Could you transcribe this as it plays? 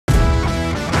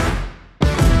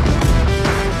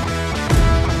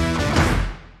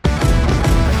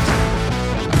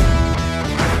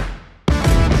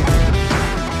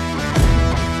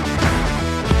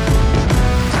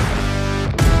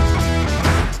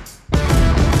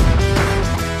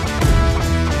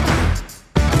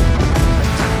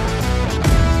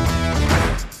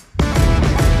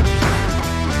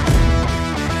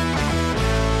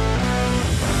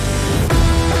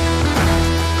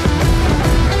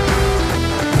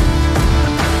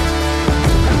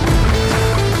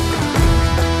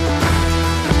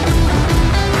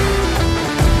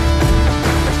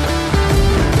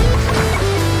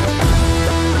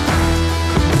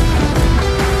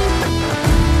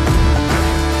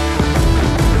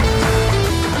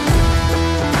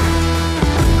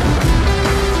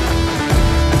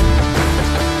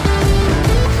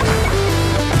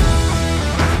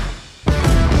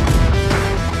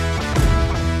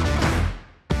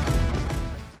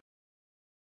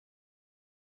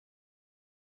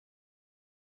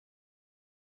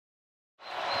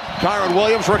Kyron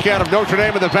Williams, rookie out of Notre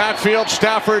Dame in the backfield.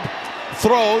 Stafford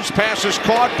throws, passes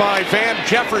caught by Van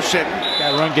Jefferson.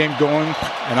 That run game going,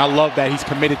 and I love that he's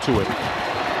committed to it.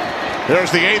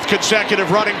 There's the 8th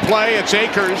consecutive running play. It's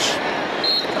Akers.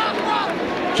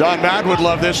 John Madden would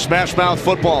love this smash mouth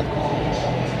football.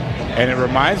 And it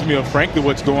reminds me of, frankly,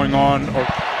 what's going on.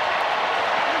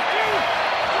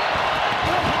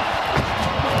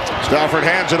 Stafford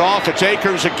hands it off. It's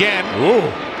Akers again.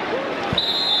 Ooh.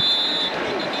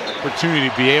 Opportunity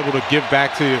to be able to give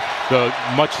back to the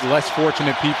much less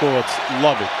fortunate people. It's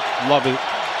love it. Love it.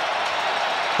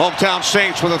 Hometown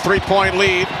Saints with a 3-point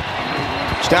lead.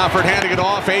 Stafford handing it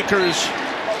off. Akers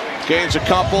gains a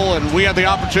couple, and we had the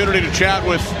opportunity to chat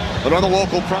with another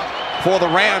local for the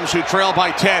Rams, who trail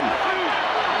by 10.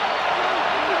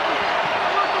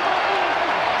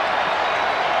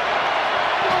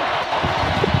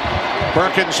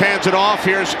 Perkins hands it off.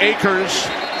 Here's Akers,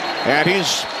 and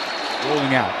he's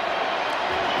rolling out.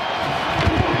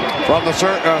 From the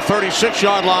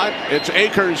 36-yard line, it's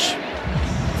Akers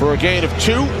for a gain of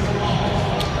 2.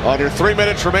 Under 3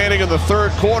 minutes remaining in the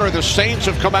third quarter, the Saints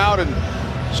have come out and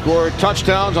scored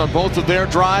touchdowns on both of their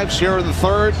drives here in the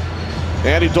third.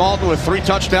 Andy Dalton with 3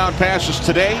 touchdown passes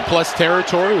today. Plus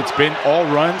territory. It's been all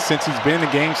runs since he's been in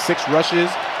the game. 6 rushes,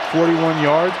 41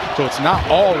 yards. So it's not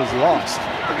all is lost.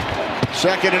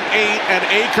 2nd and 8, and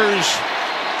Akers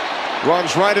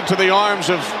runs right into the arms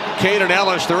of Kaden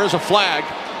Elliss. There is a flag.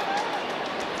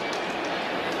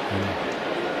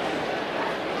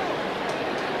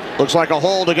 Looks like a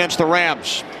hold against the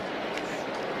Rams.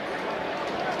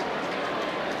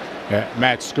 Yeah,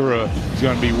 Matt Skura is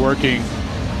going to be working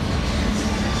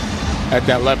at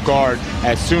that left guard.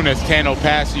 As soon as Tano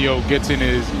Pasio gets in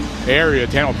his area,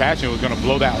 Tano Pasio is going to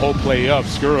blow that whole play up.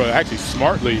 Skura actually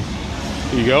smartly,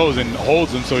 he goes and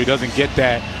holds him so he doesn't get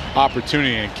that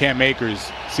opportunity. And Cam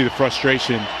Akers, see the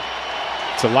frustration.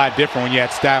 It's a lot different when you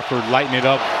had Stafford lighten it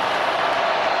up.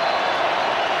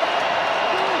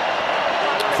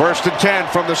 1st and 10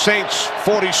 from the Saints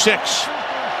 46,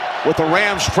 with the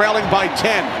Rams trailing by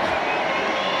 10.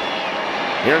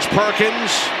 Here's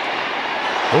Perkins.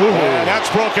 Ooh. And that's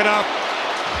broken up.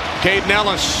 Kaden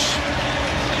Elliss.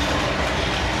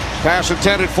 Pass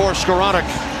intended for Skoranek.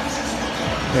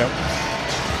 Yep.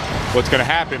 What's going to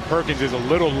happen, Perkins is a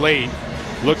little late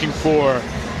looking for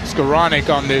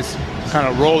Skoranek on this kind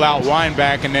of rollout wind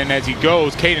back, and then as he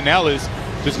goes, Kaden Elliss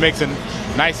just makes a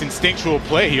nice instinctual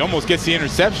play. He almost gets the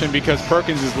interception because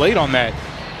Perkins is late on that.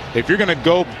 If you're going to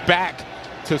go back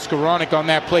to Skoranek on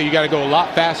that play, you got to go a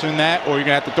lot faster than that, or you're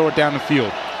going to have to throw it down the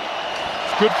field.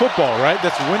 It's good football, right?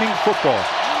 That's winning football.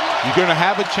 You're going to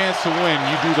have a chance to win.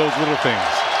 You do those little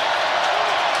things.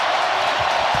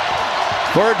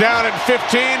 3rd down and 15.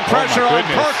 Pressure on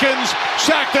Perkins.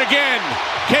 Sacked again.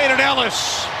 Kaden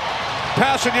Elliss.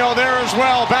 Passanio there as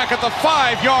well, back at the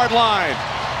 5-yard line.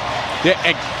 Yeah,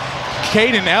 and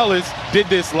Kaden Elliss did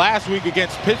this last week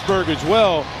against Pittsburgh as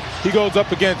well. He goes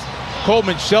up against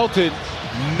Coleman Shelton.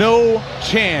 No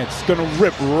chance. Going to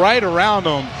rip right around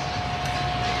him.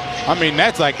 I mean,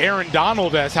 that's like Aaron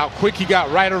Donald. That's how quick he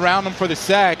got right around him for the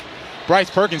sack. Bryce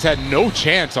Perkins had no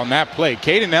chance on that play.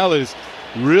 Kaden Elliss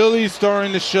really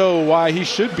starting to show why he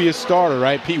should be a starter,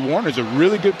 right? Pete Warner's a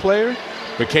really good player,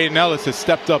 but Kaden Elliss has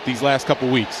stepped up these last couple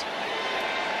weeks.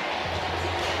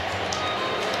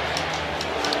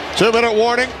 2-minute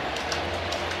warning.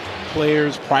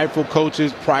 Players, prideful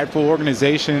coaches, prideful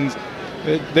organizations,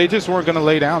 they just weren't going to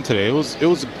lay down today. It was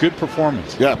a good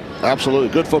performance. Yeah, absolutely.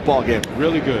 Good football game.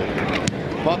 Really good.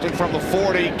 Punting from the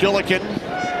 40, Gillikin.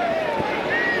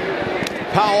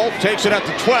 Powell takes it at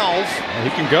the 12. He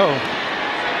can go.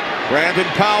 Brandon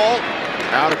Powell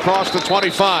out across the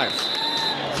 25.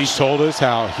 He told us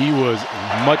how he was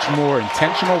much more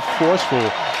intentional,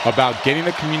 forceful about getting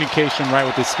the communication right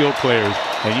with his skilled players,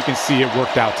 and you can see it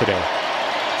worked out today.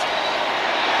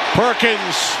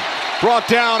 Perkins brought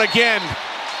down again.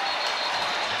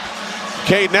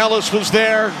 Kaden Elliss was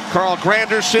there. Carl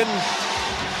Granderson.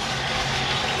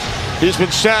 He's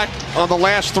been sacked on the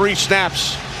last 3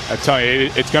 snaps. I tell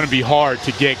you, it's going to be hard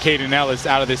to get Kaden Elliss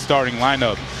out of this starting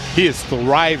lineup. He is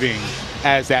thriving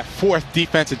as that 4th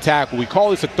defensive tackle. We call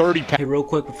this a 30-pound. Hey, real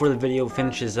quick before the video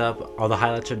finishes up, all the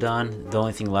highlights are done. The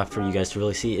only thing left for you guys to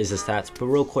really see is the stats. But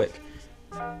real quick,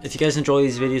 if you guys enjoy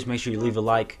these videos, make sure you leave a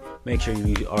like. Make sure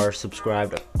you are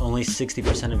subscribed. Only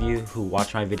 60% of you who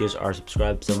watch my videos are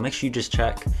subscribed, so make sure you just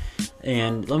check.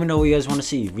 And let me know what you guys want to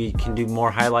see. We can do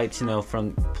more highlights,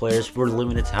 from players. We're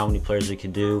limited to how many players we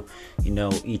can do,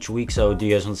 each week. So do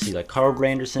you guys want to see like Carl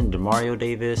Granderson, DeMario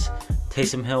Davis,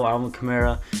 Taysom Hill, Alvin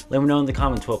Kamara? Let me know in the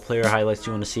comments what player highlights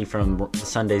you want to see from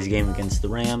Sunday's game against the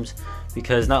Rams.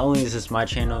 Because not only is this my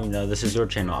channel, this is your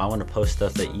channel. I want to post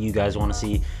stuff that you guys want to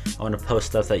see. I want to post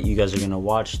stuff that you guys are going to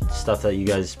watch, stuff that you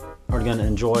guys are going to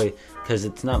enjoy. Because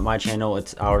it's not my channel,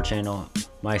 it's our channel.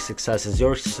 My success is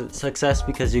your success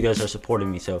because you guys are supporting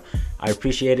me. So I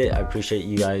appreciate it. I appreciate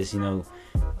you guys,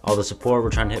 all the support. We're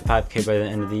trying to hit 5K by the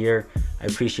end of the year. I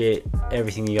appreciate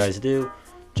everything you guys do.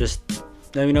 Just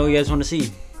let me know what you guys want to see.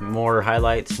 More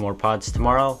highlights, more pods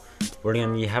tomorrow. We're going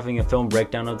to be having a film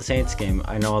breakdown of the Saints game.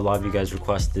 I know a lot of you guys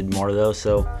requested more of those,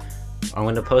 so I'm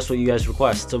going to post what you guys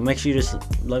request. So make sure you just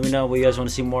let me know what you guys want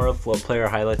to see more of, what player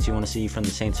highlights you want to see from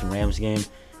the Saints and Rams game.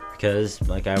 Because,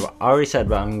 like I already said,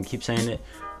 but I'm going to keep saying it,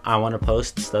 I want to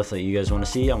post stuff that you guys want to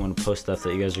see. I want to post stuff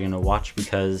that you guys are going to watch,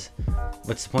 because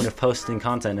what's the point of posting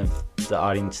content if the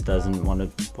audience doesn't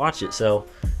want to watch it? So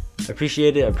I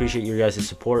appreciate it. I appreciate your guys'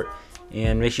 support.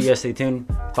 And make sure you guys stay tuned.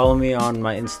 Follow me on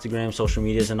my Instagram, social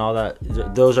medias, and all that.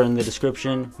 Those are in the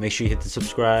description. Make sure you hit the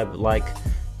subscribe, like,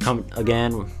 comment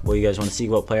again what you guys want to see,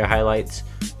 what player highlights,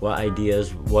 what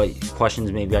ideas, what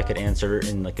questions maybe I could answer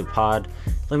in like a pod.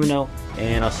 Let me know,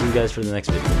 and I'll see you guys for the next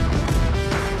video.